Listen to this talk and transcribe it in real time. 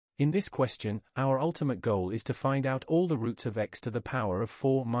In this question, our ultimate goal is to find out all the roots of x to the power of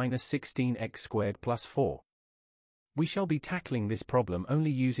 4 minus 16x squared plus 4. We shall be tackling this problem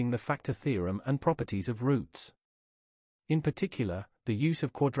only using the factor theorem and properties of roots. In particular, the use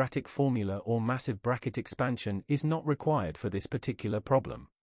of quadratic formula or massive bracket expansion is not required for this particular problem.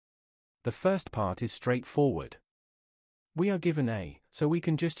 The first part is straightforward. We are given a, so we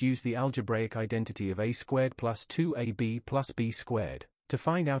can just use the algebraic identity of a squared plus 2ab plus b squared, to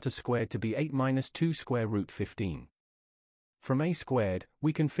find out a squared to be 8 minus 2 square root 15. From a squared,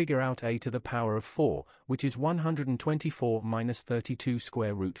 we can figure out a to the power of 4, which is 124 minus 32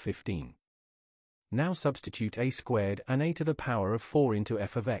 square root 15. Now substitute a squared and a to the power of 4 into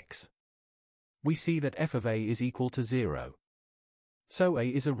f of x. We see that f of a is equal to 0. So a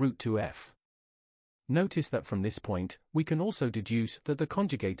is a root to f. Notice that from this point, we can also deduce that the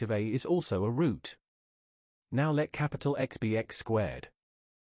conjugate of a is also a root. Now let capital X be x squared.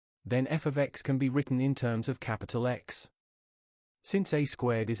 Then f of x can be written in terms of capital X. Since a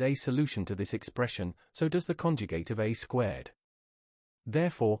squared is a solution to this expression, so does the conjugate of a squared.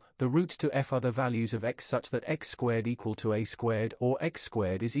 Therefore, the roots to f are the values of x such that x squared equal to a squared or x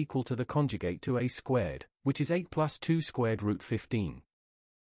squared is equal to the conjugate to a squared, which is 8 plus 2 squared root 15.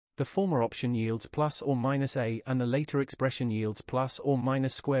 The former option yields plus or minus a and the later expression yields plus or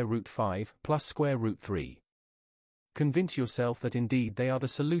minus square root 5 plus square root 3. Convince yourself that indeed they are the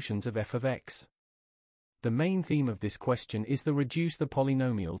solutions of f of x. The main theme of this question is to reduce the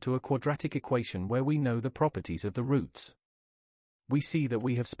polynomial to a quadratic equation where we know the properties of the roots. We see that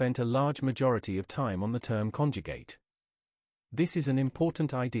we have spent a large majority of time on the term conjugate. This is an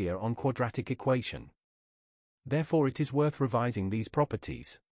important idea on quadratic equation. Therefore it is worth revising these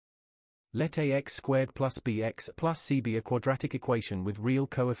properties. Let ax squared plus bx plus c be a quadratic equation with real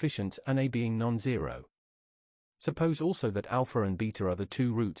coefficients and a being non-zero. Suppose also that alpha and beta are the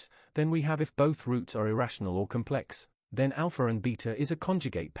two roots, then we have if both roots are irrational or complex, then alpha and beta is a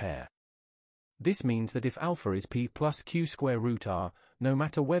conjugate pair. This means that if alpha is p plus q square root r, no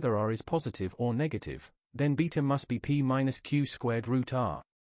matter whether r is positive or negative, then beta must be p minus q squared root r.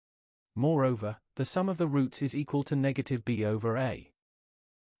 Moreover, the sum of the roots is equal to negative b over a,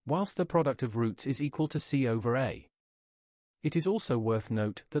 whilst the product of roots is equal to c over a. It is also worth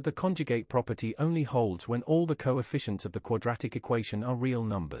note that the conjugate property only holds when all the coefficients of the quadratic equation are real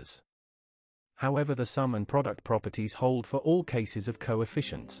numbers. However, the sum and product properties hold for all cases of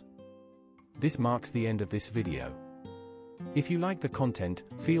coefficients. This marks the end of this video. If you like the content,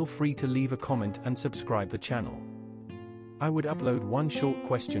 feel free to leave a comment and subscribe the channel. I would upload one short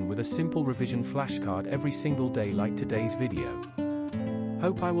question with a simple revision flashcard every single day like today's video.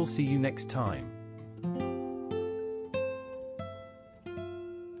 Hope I will see you next time.